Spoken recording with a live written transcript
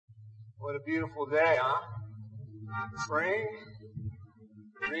What a beautiful day, huh? Spring,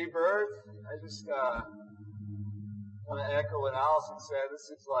 rebirth. I just want to echo what Allison said.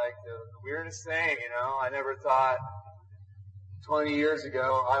 This is like the weirdest thing, you know. I never thought 20 years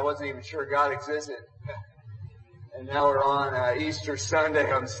ago, I wasn't even sure God existed. And now we're on Easter Sunday.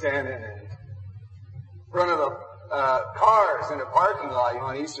 I'm standing in front of the cars in a parking lot,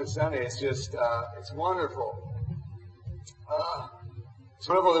 on Easter Sunday. It's just, it's wonderful. It's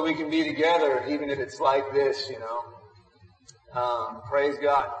wonderful that we can be together, even if it's like this, you know. Praise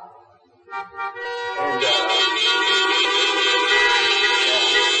God. And,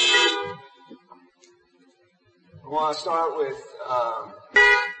 I want to start with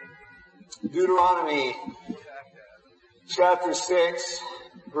Deuteronomy chapter 6,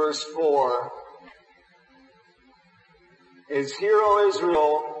 verse 4. Is, "Hear, O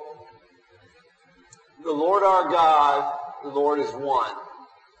Israel, the Lord our God, the Lord is one.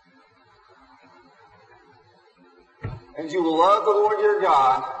 And you will love the Lord your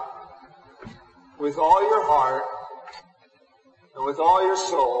God with all your heart, and with all your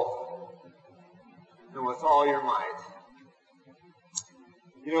soul, and with all your might."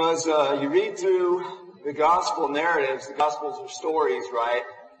 You know, as you read through the gospel narratives, the gospels are stories, right?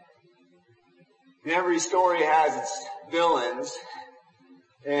 And every story has its villains.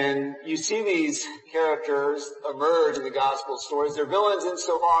 And you see these characters emerge in the gospel stories. They're villains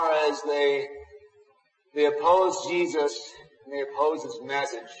insofar as they oppose Jesus and they oppose his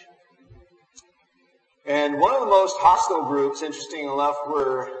message. And one of the most hostile groups, interesting enough,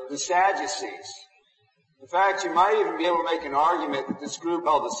 were the Sadducees. In fact, you might even be able to make an argument that this group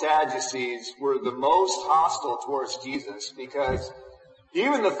called the Sadducees were the most hostile towards Jesus, because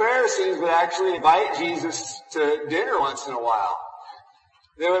even the Pharisees would actually invite Jesus to dinner once in a while.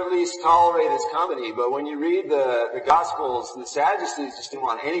 They would at least tolerate his company, but when you read the Gospels, the Sadducees just didn't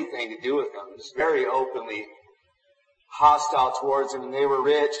want anything to do with them. Just very openly hostile towards him. And they were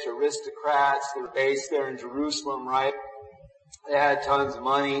rich, aristocrats. They were based there in Jerusalem, right? They had tons of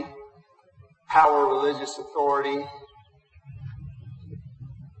money, power, religious authority.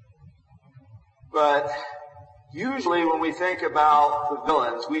 But usually when we think about the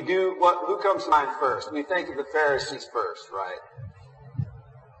villains, who comes to mind first? We think of the Pharisees first, right?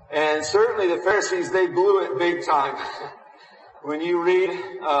 And certainly the Pharisees, they blew it big time. When you read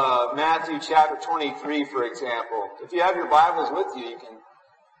Matthew chapter 23, for example, if you have your Bibles with you, you can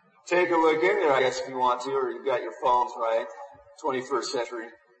take a look in there, I guess, if you want to, or you've got your phones, right? 21st century.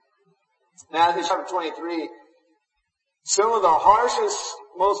 Matthew chapter 23, some of the harshest,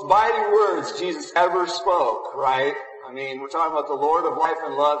 most biting words Jesus ever spoke, right? I mean, we're talking about the Lord of life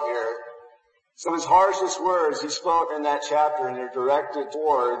and love here. Some of his harshest words he spoke in that chapter, and they're directed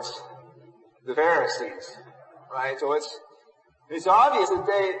towards the Pharisees, right? So it's obvious that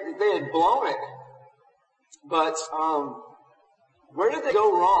they had blown it. But where did they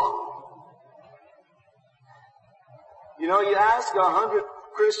go wrong? You know, you ask 100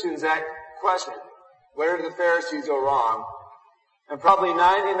 Christians that question, where did the Pharisees go wrong? And probably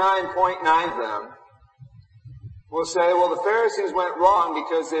 99.9 of them will say, well, the Pharisees went wrong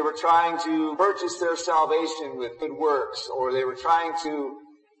because they were trying to purchase their salvation with good works, or they were trying to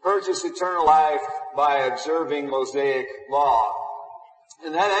purchase eternal life by observing Mosaic law.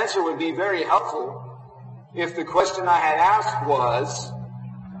 And that answer would be very helpful if the question I had asked was,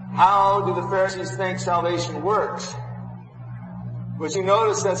 how do the Pharisees think salvation works? But you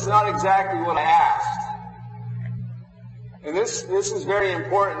notice that's not exactly what I asked. And this is very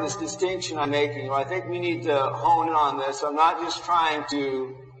important, this distinction I'm making. I think we need to hone in on this. I'm not just trying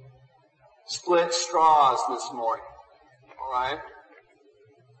to split straws this morning. Alright?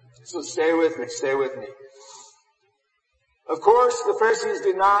 So stay with me. Of course, the Pharisees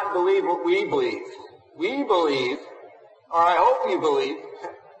did not believe what we believe. We believe, or I hope you believe,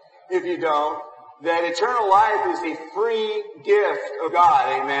 if you don't, that eternal life is a free gift of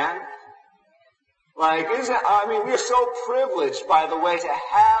God. Amen? We are so privileged, by the way, to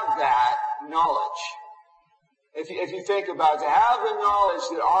have that knowledge. If you think about it, to have the knowledge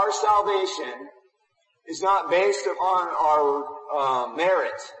that our salvation is not based upon our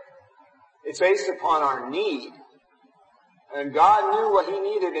merit. It's based upon our need. And God knew what he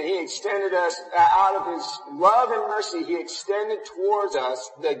needed, and he extended us out of his love and mercy. He extended towards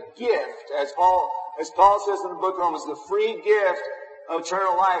us the gift, as Paul says in the book of Romans, the free gift of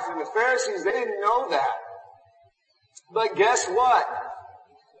eternal life. And the Pharisees, they didn't know that. But guess what?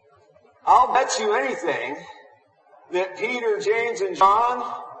 I'll bet you anything that Peter, James, and John,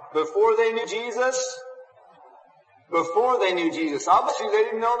 before they knew Jesus, I'll bet you they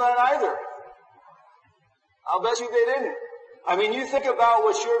didn't know that either. I'll bet you they didn't. I mean, you think about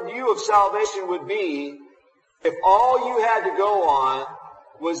what your view of salvation would be if all you had to go on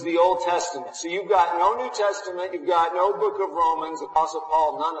was the Old Testament. So you've got no New Testament, you've got no book of Romans, Apostle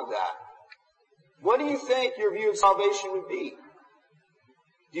Paul, none of that. What do you think your view of salvation would be?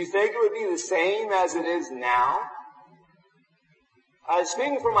 Do you think it would be the same as it is now?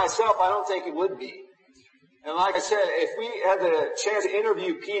 Speaking for myself, I don't think it would be. And like I said, if we had the chance to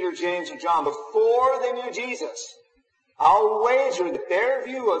interview Peter, James, and John before they knew Jesus, I'll wager that their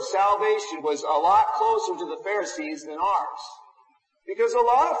view of salvation was a lot closer to the Pharisees than ours. Because a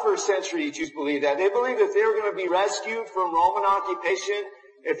lot of first century Jews believed that. They believed that they were going to be rescued from Roman occupation,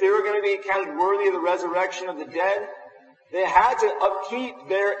 if they were going to be counted worthy of the resurrection of the dead, they had to upkeep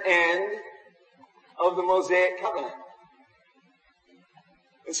their end of the Mosaic covenant.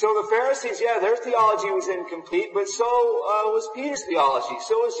 And so the Pharisees, their theology was incomplete, but so was Peter's theology,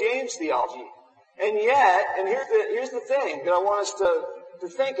 so was James' theology. And yet, and here's the thing that I want us to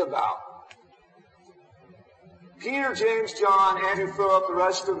think about. Peter, James, John, Andrew, Philip, the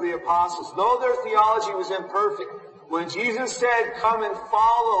rest of the apostles, though their theology was imperfect, when Jesus said, "Come and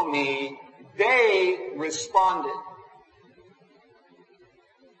follow me," they responded.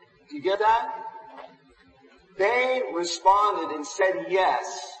 Do you get that? They responded and said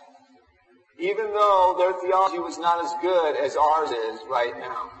yes, even though their theology was not as good as ours is right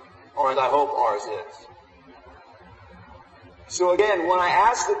now, or as I hope ours is. So again, when I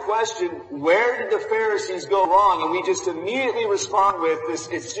ask the question, where did the Pharisees go wrong? And we just immediately respond with this,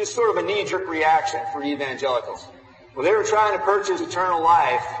 it's just sort of a knee-jerk reaction for evangelicals. Well, they were trying to purchase eternal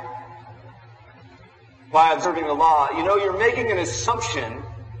life by observing the law. You know, you're making an assumption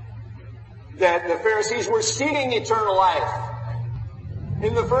that the Pharisees were seeking eternal life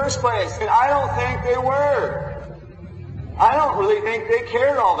in the first place. And I don't think they were. I don't really think they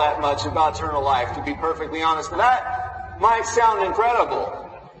cared all that much about eternal life, to be perfectly honest. But that might sound incredible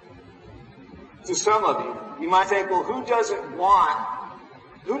to some of you. You might think, well, who doesn't want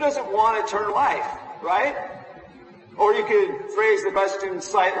eternal life, right? Or you could phrase the question in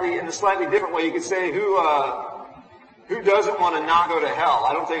a slightly different way. You could say, who doesn't want to not go to hell?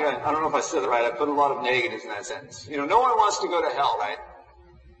 I don't know if I said it right. I put a lot of negatives in that sentence. You know, no one wants to go to hell, right?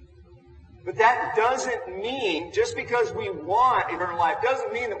 But that doesn't mean, just because we want eternal life,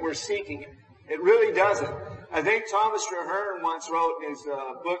 doesn't mean that we're seeking it. It really doesn't. I think Thomas Traherne once wrote in his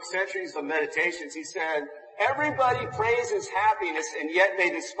book, Centuries of Meditations, he said, everybody praises happiness and yet they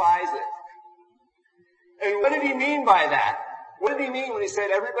despise it. And what did he mean by that? What did he mean when he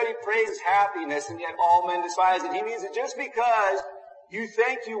said everybody praises happiness and yet all men despise it? He means that just because you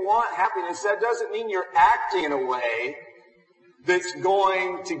think you want happiness, that doesn't mean you're acting in a way that's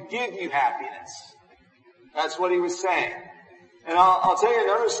going to give you happiness. That's what he was saying. And I'll tell you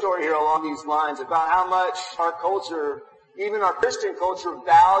another story here along these lines about how much our culture, even our Christian culture,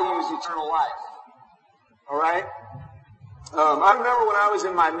 values eternal life. Alright? I remember when I was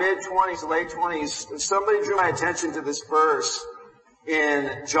in my mid-20s, late 20s, somebody drew my attention to this verse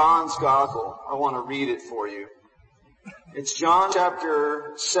in John's Gospel. I want to read it for you. It's John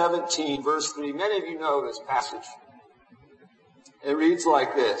chapter 17, verse 3. Many of you know this passage. It reads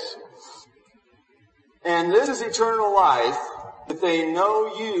like this. And this is eternal life, that they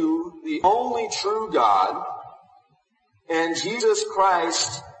know you, the only true God, and Jesus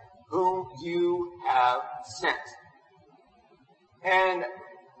Christ, whom you have sent. And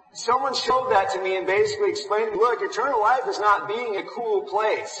someone showed that to me and basically explained, look, eternal life is not being a cool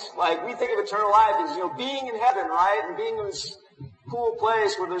place. Like, we think of eternal life as, being in heaven, right? And being in this cool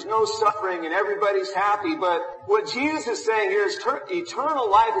place where there's no suffering and everybody's happy. But what Jesus is saying here is eternal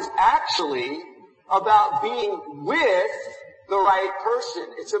life is actually about being with the right person.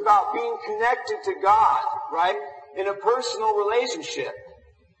 It's about being connected to God, right? In a personal relationship.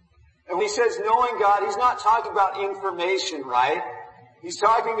 And when he says knowing God, he's not talking about information, right? He's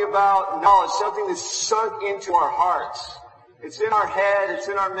talking about knowledge, something that's sunk into our hearts. It's in our head, it's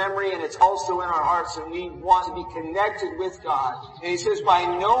in our memory, and it's also in our hearts, and we want to be connected with God. And he says, by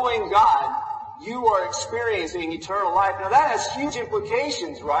knowing God, you are experiencing eternal life. Now that has huge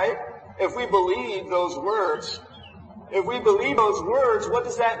implications, right? If we believe those words. If we believe those words, what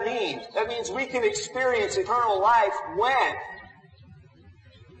does that mean? That means we can experience eternal life when?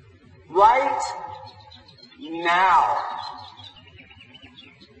 Right now.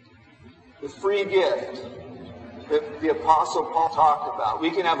 The free gift that the Apostle Paul talked about.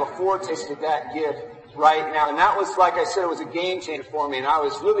 We can have a foretaste of that gift right now. And that was, like I said, it was a game changer for me. And I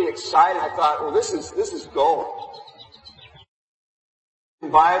was really excited. I thought, well, this is gold.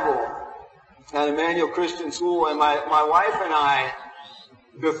 Bible at Emmanuel Christian School, and my wife and I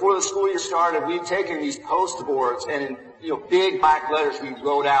before the school year started, we'd taken these poster boards and in, big black letters we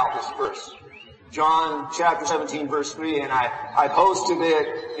wrote out this verse. John chapter 17 verse 3, and I posted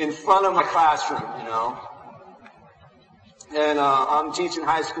it in front of my classroom, And, I'm teaching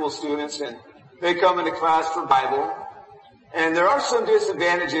high school students and they come into class for Bible. And there are some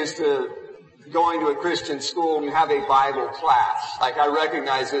disadvantages to going to a Christian school when you have a Bible class. Like I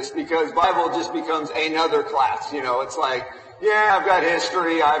recognize this because Bible just becomes another class, It's like, yeah, I've got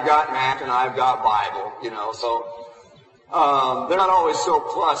history, I've got math, and I've got Bible, So, they're not always so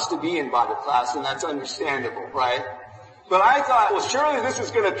plus to be in Bible class, and that's understandable, right? But I thought, well, surely this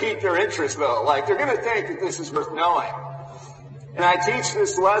is going to pique their interest, though. Like, they're going to think that this is worth knowing. And I teach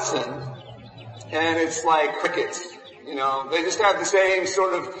this lesson, and it's like crickets, They just have the same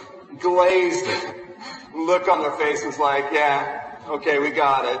sort of glazed look on their faces like, yeah, okay, we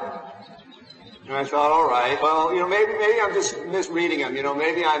got it. And I thought, all right, well, maybe I'm just misreading them,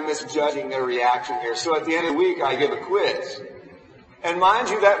 maybe I'm misjudging their reaction here. So at the end of the week, I give a quiz. And mind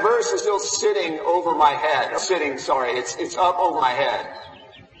you, that verse is still sitting over my head. It's up over my head.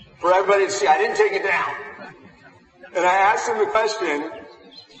 For everybody to see, I didn't take it down. And I asked them the question,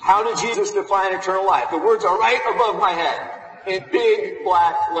 how did Jesus define eternal life? The words are right above my head in big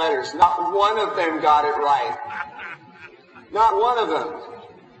black letters. Not one of them got it right. Not one of them.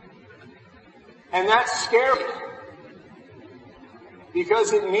 And that's scary.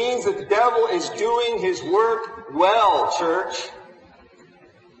 Because it means that the devil is doing his work well, church.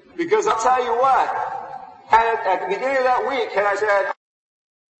 Because I'll tell you what, at the beginning of that week, had I said,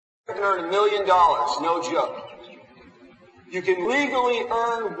 I can earn $1 million, no joke. You can legally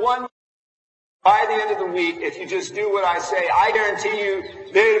earn $1 by the end of the week if you just do what I say. I guarantee you,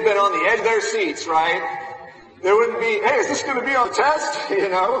 they'd have been on the edge of their seats, right? There wouldn't be, hey, is this going to be on the test?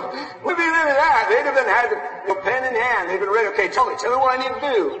 Wouldn't be any of that. They'd have been had pen in hand. They'd been ready. Okay, tell me what I need to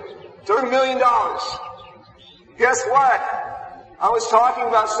do to earn $1 million. Guess what? I was talking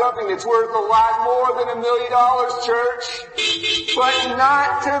about something that's worth a lot more than $1 million, church, but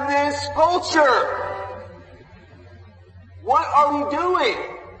not to this culture. What are we doing?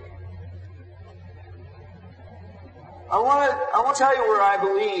 I want to tell you where I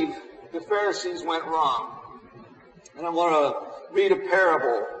believe the Pharisees went wrong. And I want to read a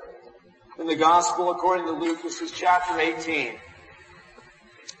parable in the Gospel according to Luke. This is chapter 18,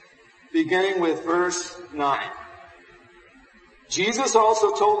 beginning with verse 9. Jesus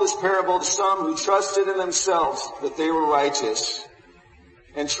also told this parable to some who trusted in themselves that they were righteous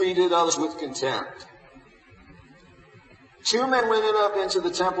and treated others with contempt. 2 men went up into the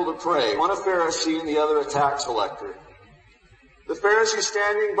temple to pray, one a Pharisee and the other a tax collector. The Pharisee,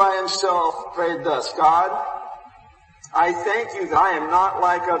 standing by himself, prayed thus, God, I thank you that I am not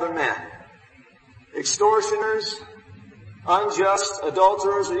like other men, extortioners, unjust,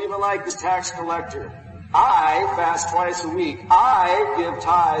 adulterers, or even like this tax collector. I fast twice a week. I give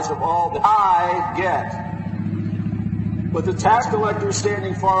tithes of all that I get. But the tax collector,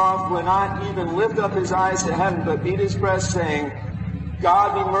 standing far off, would not even lift up his eyes to heaven, but beat his breast, saying,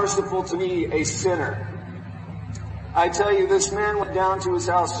 God be merciful to me, a sinner. I tell you, this man went down to his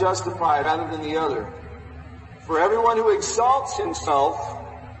house justified rather than the other. For everyone who exalts himself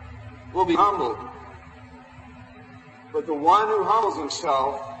will be humbled. But the one who humbles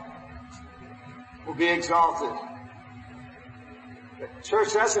himself will be exalted.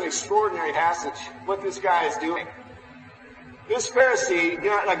 Church, that's an extraordinary passage, what this guy is doing. This Pharisee,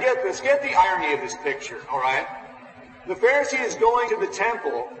 now get this, get the irony of this picture, alright? The Pharisee is going to the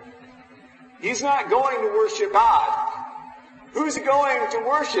temple. He's not going to worship God. Who's he going to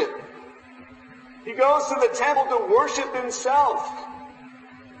worship? He goes to the temple to worship himself,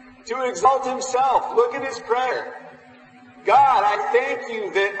 to exalt himself. Look at his prayer. God, I thank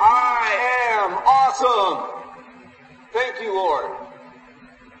you that I am awesome. Thank you, Lord.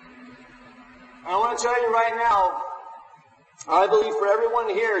 I want to tell you right now, I believe for everyone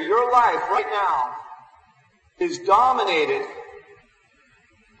here, your life right now is dominated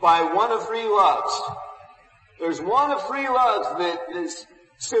by one of three loves. There's one of three loves that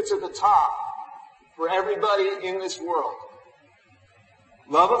sits at the top for everybody in this world.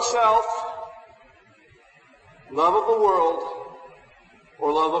 Love of self, love of the world,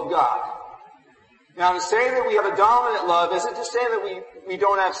 or love of God. Now, to say that we have a dominant love isn't to say that we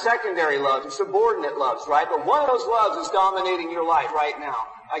don't have secondary loves and subordinate loves, right? But one of those loves is dominating your life right now.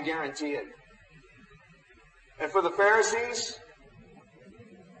 I guarantee it. And for the Pharisees,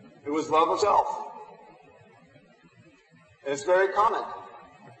 it was love of self. And it's very common.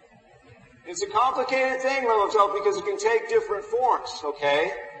 It's a complicated thing, love of self, because it can take different forms,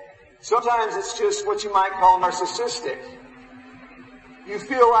 okay? Sometimes it's just what you might call narcissistic. you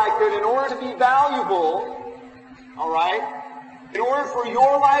feel like that in order to be valuable, alright, in order for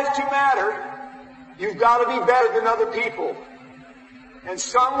your life to matter, you've got to be better than other people. In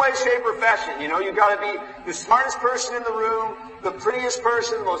some way, shape, or fashion. You've got to be the smartest person in the room, the prettiest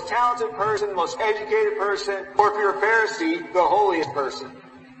person, the most talented person, the most educated person, or if you're a Pharisee, the holiest person.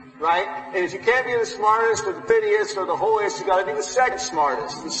 Right? And if you can't be the smartest or the prettiest or the holiest, you've got to be the second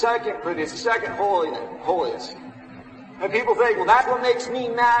smartest, the second prettiest, the second holiest. And people think, well, that's what makes me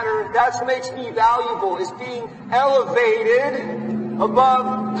matter, that's what makes me valuable, is being elevated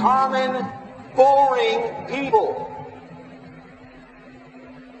above common, boring people.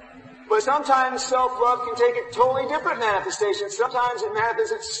 But sometimes self-love can take a totally different manifestation. Sometimes it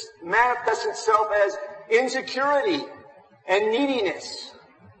manifests itself as insecurity and neediness,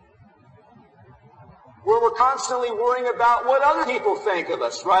 where we're constantly worrying about what other people think of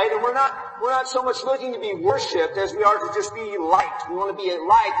us, right? And we're not so much looking to be worshipped as we are to just be liked. We want to be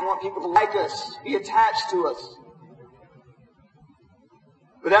liked. We want people to like us, be attached to us.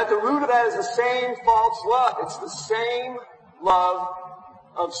 But at the root of that is the same false love. It's the same love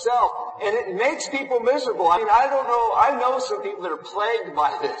of self. And it makes people miserable. I don't know, I know some people that are plagued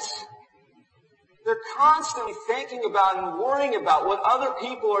by this. They're constantly thinking about and worrying about what other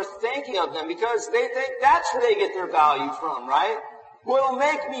people are thinking of them because they think that's where they get their value from, right? What'll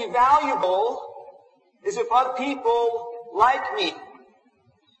make me valuable is if other people like me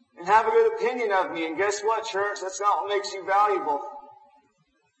and have a good opinion of me. And guess what, church? That's not what makes you valuable.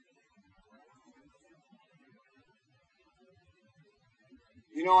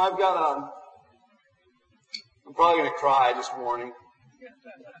 I'm probably going to cry this morning.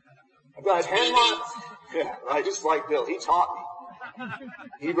 I've got a 10-month, right, just like Bill. He taught me.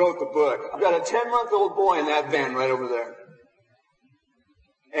 He wrote the book. I've got a 10-month-old boy in that van right over there.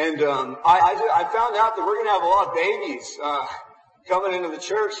 And I found out that we're going to have a lot of babies coming into the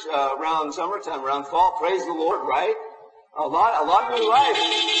church around summertime, around fall. Praise the Lord, right? A lot of new life.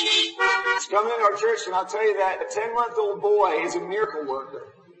 It's coming into our church, and I'll tell you that a 10-month-old boy is a miracle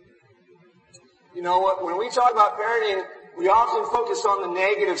worker. You know what? When we talk about parenting, we often focus on the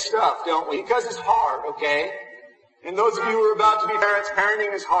negative stuff, don't we? Because it's hard, okay? And those of you who are about to be parents,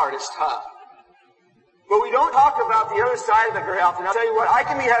 parenting is hard. It's tough. But we don't talk about the other side of it very often. I'll tell you what, I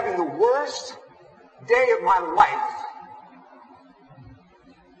can be having the worst day of my life.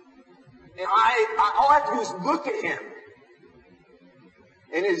 And all I have to do is look at him.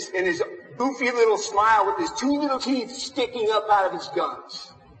 And his goofy little smile with his two little teeth sticking up out of his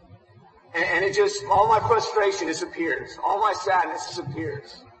gums. And it just, all my frustration disappears. All my sadness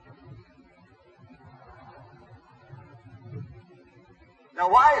disappears. Now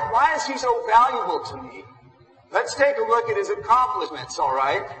why is he so valuable to me? Let's take a look at his accomplishments,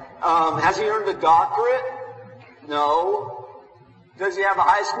 alright? Has he earned a doctorate? No. Does he have a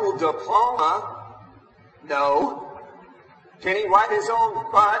high school diploma? No. Can he wipe his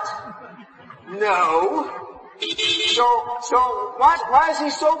own butt? No. So why is he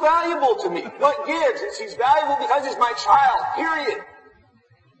so valuable to me? What gives? He's valuable because he's my child. Period.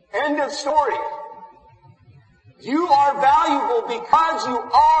 End of story. You are valuable because you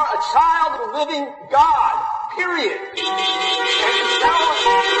are a child of the living God. Period. And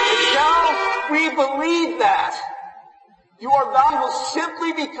until we believe that, you are valuable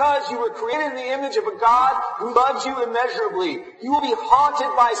simply because you were created in the image of a God who loves you immeasurably. You will be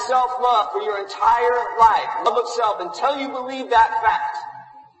haunted by self-love for your entire life. Love of self until you believe that fact.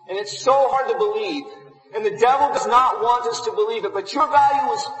 And it's so hard to believe. And the devil does not want us to believe it. But your value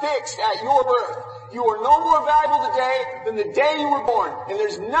was fixed at your birth. You are no more valuable today than the day you were born. And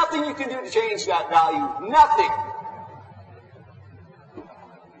there's nothing you can do to change that value. Nothing.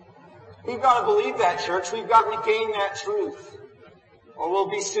 We've got to believe that, church. We've got to regain that truth. Or we'll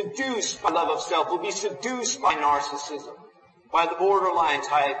be seduced by love of self. We'll be seduced by narcissism, by the borderline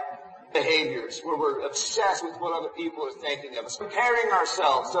type behaviors where we're obsessed with what other people are thinking of us. Comparing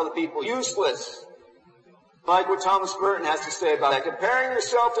ourselves to other people. Useless. Like what Thomas Burton has to say about that. Comparing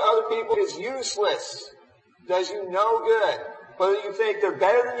yourself to other people is useless. Does you no good. Whether you think they're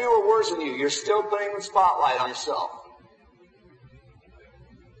better than you or worse than you, you're still putting the spotlight on yourself.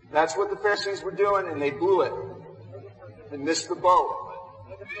 That's what the Pharisees were doing, and they blew it. They missed the boat.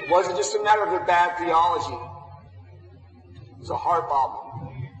 It wasn't just a matter of their bad theology. It was a heart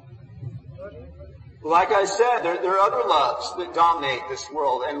problem. Like I said, there are other loves that dominate this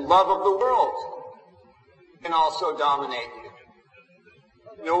world, and love of the world can also dominate you.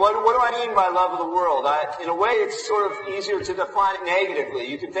 You know, what do I mean by love of the world? In a way, it's sort of easier to define it negatively.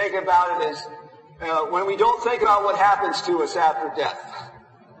 You can think about it as when we don't think about what happens to us after death.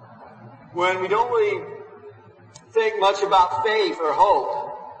 When we don't really think much about faith or hope.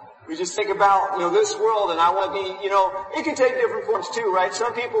 We just think about, this world, and I want to be, it can take different forms too, right?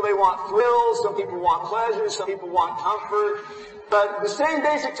 Some people, they want thrills, some people want pleasure, some people want comfort. But the same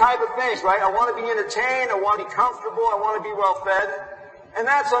basic type of things, right? I want to be entertained, I want to be comfortable, I want to be well fed. And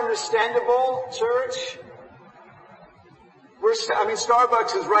that's understandable, church.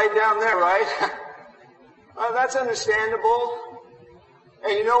 Starbucks is right down there, right? That's understandable.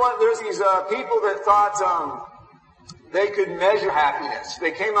 And you know what? There's these people that thought they could measure happiness.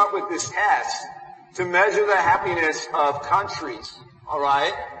 They came up with this test to measure the happiness of countries, all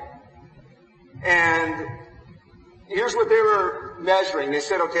right? And here's what they were measuring. They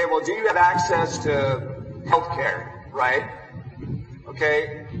said, okay, well, do you have access to health care, right?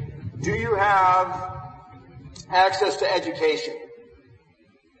 Okay. Do you have access to education?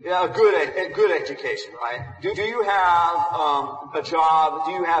 Yeah, a good education, right? Do you have a job?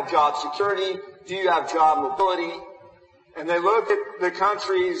 Do you have job security? Do you have job mobility? And they look at the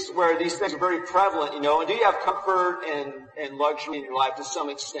countries where these things are very prevalent, and do you have comfort and luxury in your life to some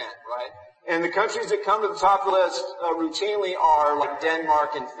extent, right? And the countries that come to the top of the list routinely are like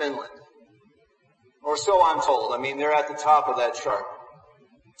Denmark and Finland. Or so I'm told. They're at the top of that chart.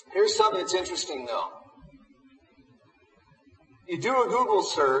 Here's something that's interesting though. You do a Google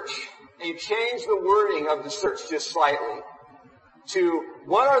search and you change the wording of the search just slightly to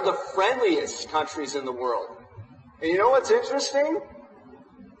what are the friendliest countries in the world? And you know what's interesting?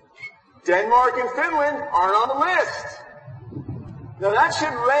 Denmark and Finland aren't on the list. Now that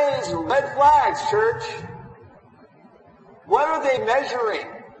should raise red flags, church. What are they measuring?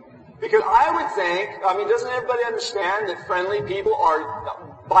 Because I would think, doesn't everybody understand that friendly people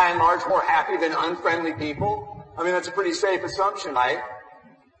are by and large more happy than unfriendly people? That's a pretty safe assumption, right?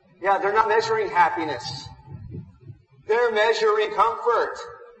 Yeah, they're not measuring happiness. They're measuring comfort.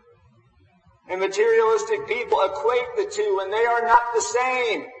 And materialistic people equate the two, and they are not the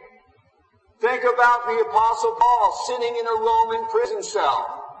same. Think about the Apostle Paul sitting in a Roman prison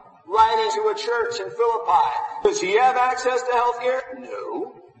cell, right into a church in Philippi. Does he have access to health care?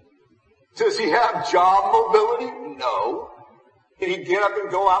 No. Does he have job mobility? No. Can he get up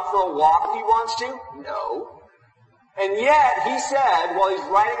and go out for a walk if he wants to? No. And yet, he said, while he's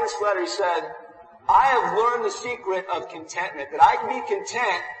writing this letter, he said, I have learned the secret of contentment, that I can be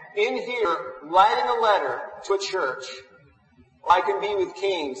content in here writing a letter to a church. I can be with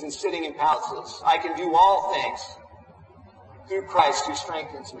kings and sitting in palaces. I can do all things through Christ who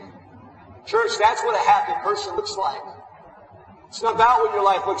strengthens me. Church, that's what a happy person looks like. It's not about what your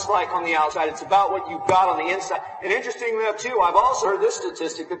life looks like on the outside. It's about what you've got on the inside. And interestingly enough, too, I've also heard this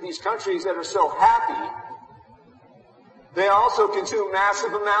statistic that these countries that are so happy, they also consume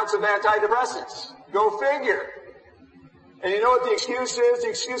massive amounts of antidepressants. Go figure. And you know what the excuse is? The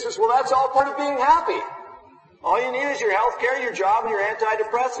excuse is, well, that's all part of being happy. All you need is your health care, your job, and your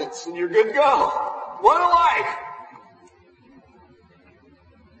antidepressants, and you're good to go. What a life!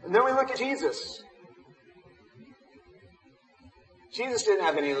 And then we look at Jesus. Jesus didn't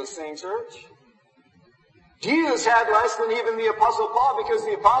have any of those things, church. Jesus had less than even the Apostle Paul, because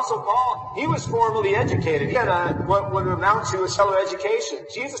the Apostle Paul, he was formally educated. He had what would amount to a stellar education.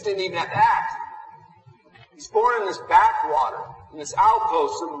 Jesus didn't even have that. He's born in this backwater, in this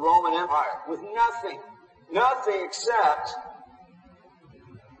outpost of the Roman Empire, with nothing except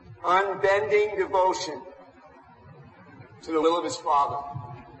unbending devotion to the will of his Father.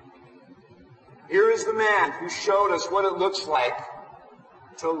 Here is the man who showed us what it looks like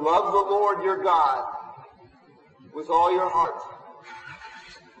to love the Lord your God with all your heart,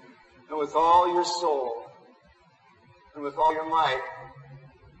 and with all your soul, and with all your might.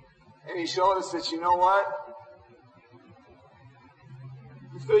 And he showed us that, you know what?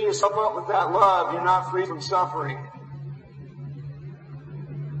 You fill yourself up with that love, you're not free from suffering.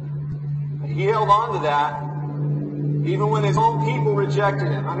 And he held on to that even when his own people rejected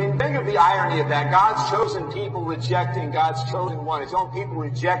him. Think of the irony of that. God's chosen people rejecting God's chosen one. His own people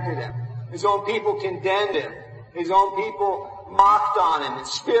rejected him. His own people condemned him. His own people mocked on him and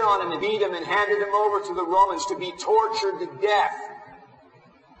spit on him and beat him and handed him over to the Romans to be tortured to death.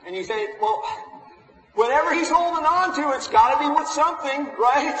 And you think, well, whatever he's holding on to, it's got to be worth something,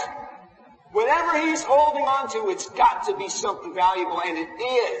 right? Whatever he's holding on to, it's got to be something valuable, and it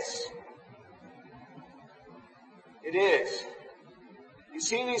is. It is. You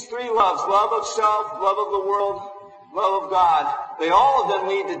see these three loves, love of self, love of the world, love of God, they all of them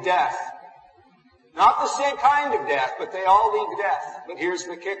lead to death. Not the same kind of death, but they all lead to death. But here's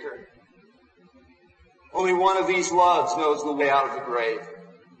the kicker. Only one of these loves knows the way out of the grave.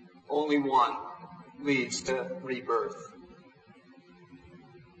 Only one leads to rebirth.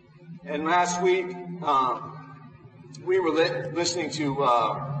 And last week, we were listening to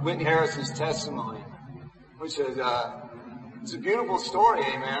Whitney Harris's testimony, which is it's a beautiful story,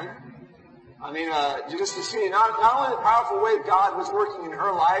 amen. I mean, just to see not only the powerful way God was working in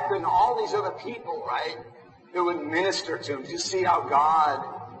her life, but in all these other people, right, that would minister to him. Just see how God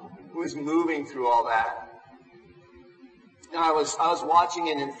was moving through all that. And I was watching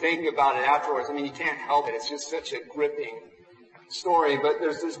it and thinking about it afterwards. I mean, you can't help it. It's just such a gripping story. But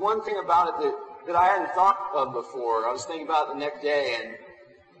there's one thing about it that I hadn't thought of before. I was thinking about it the next day and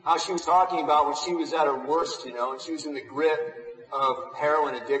how she was talking about when she was at her worst, you know, and she was in the grip of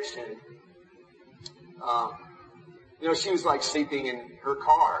heroin addiction. You know, she was like sleeping in her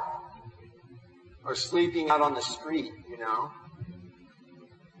car or sleeping out on the street, you know.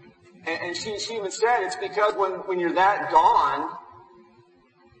 And she even said it's because when you're that gone,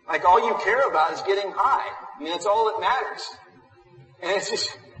 like all you care about is getting high. I mean, that's all that matters. And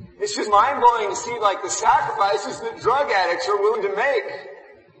it's just mind-blowing to see like the sacrifices that drug addicts are willing to make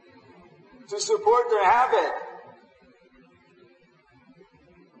to support their habit.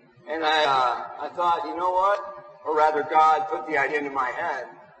 And I thought, you know what? Or rather, God put the idea into my head.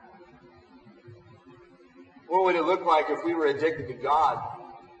 What would it look like if we were addicted to God?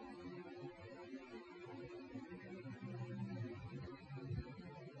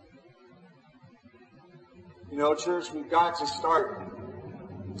 You know, church, we've got to start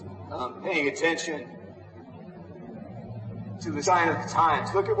paying attention to the sign of the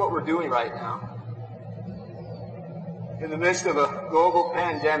times. Look at what we're doing right now. In the midst of a global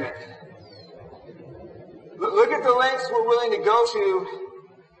pandemic. Look at the lengths we're willing to go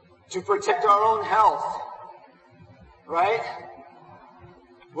to protect our own health. Right?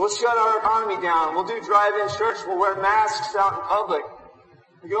 We'll shut our economy down. We'll do drive-in church. We'll wear masks out in public.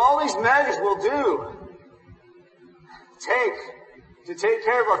 Look at all these measures we'll do to take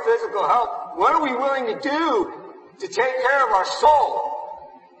care of our physical health. What are we willing to do to take care of our soul?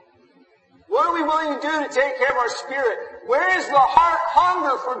 What are we willing to do to take care of our spirit? Where is the heart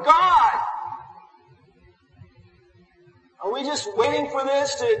hunger for God? Are we just waiting for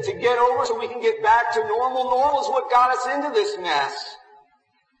this to get over so we can get back to normal? Normal is what got us into this mess.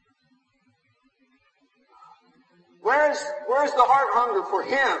 Where's the heart hunger for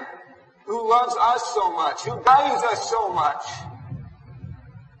Him who loves us so much, who values us so much?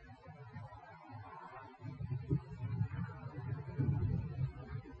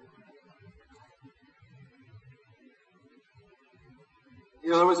 You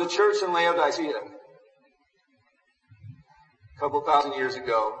know, there was a church in Laodicea a couple thousand years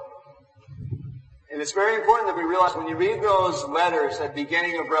ago. And it's very important that we realize when you read those letters at the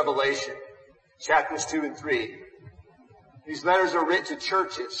beginning of Revelation, chapters 2 and 3, these letters are written to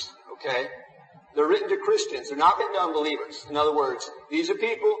churches, okay? They're written to Christians. They're not written to unbelievers. In other words, these are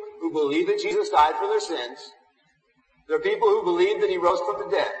people who believe that Jesus died for their sins. They're people who believe that He rose from the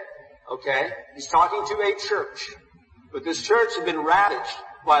dead, okay? He's talking to a church. But this church had been ravaged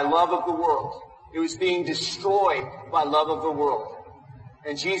by love of the world. It was being destroyed by love of the world.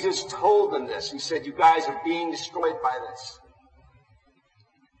 And Jesus told them this. He said, you guys are being destroyed by this.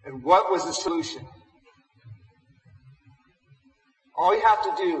 And what was the solution? All you have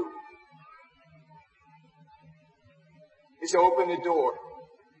to do is open the door.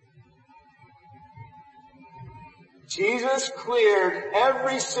 Jesus cleared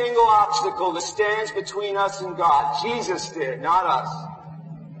every single obstacle that stands between us and God. Jesus did, not us.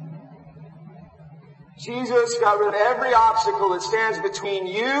 Jesus got rid of every obstacle that stands between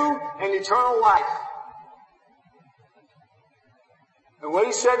you and eternal life. And what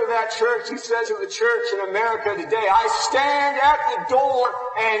He said to that church, He says to the church in America today, I stand at the door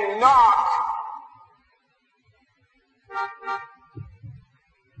and knock.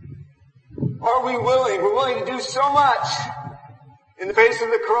 Are we willing? We're willing to do so much in the face of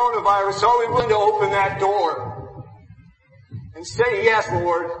the coronavirus. Are we willing to open that door and say, yes,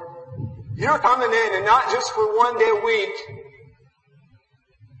 Lord, You're coming in, and not just for one day a week,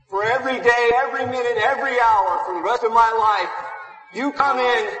 for every day, every minute, every hour, for the rest of my life. You come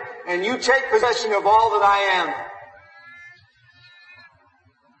in and You take possession of all that I am.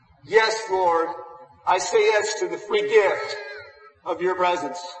 Yes, Lord, I say yes to the free gift of Your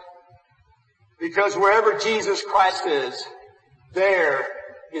presence. Because wherever Jesus Christ is, there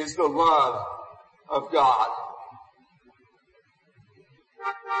is the love of God.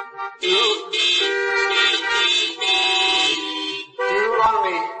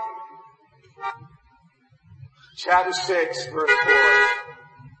 Deuteronomy chapter 6, verse 4.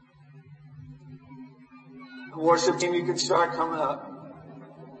 The worship team, you can start coming up.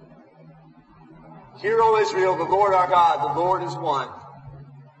 Hear, O Israel, the Lord our God, the Lord is one.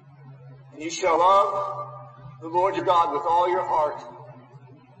 And you shall love the Lord your God with all your heart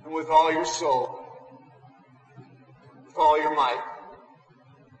and with all your soul, with all your might.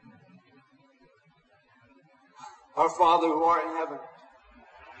 Our Father who art in heaven,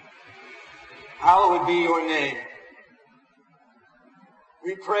 hallowed be your name.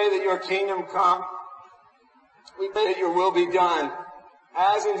 We pray that your kingdom come. We pray that your will be done,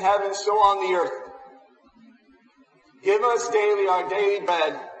 as in heaven, so on the earth. Give us daily our daily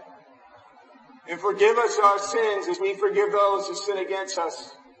bread, and forgive us our sins as we forgive those who sin against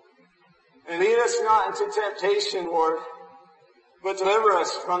us. And lead us not into temptation, Lord, but deliver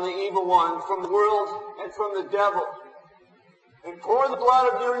us from the evil one, from the world and from the devil. And pour the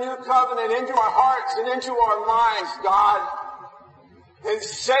blood of your new covenant into our hearts and into our minds, God, and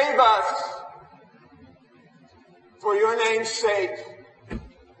save us for your name's sake.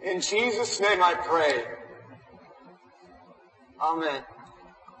 In Jesus' name I pray. Amen.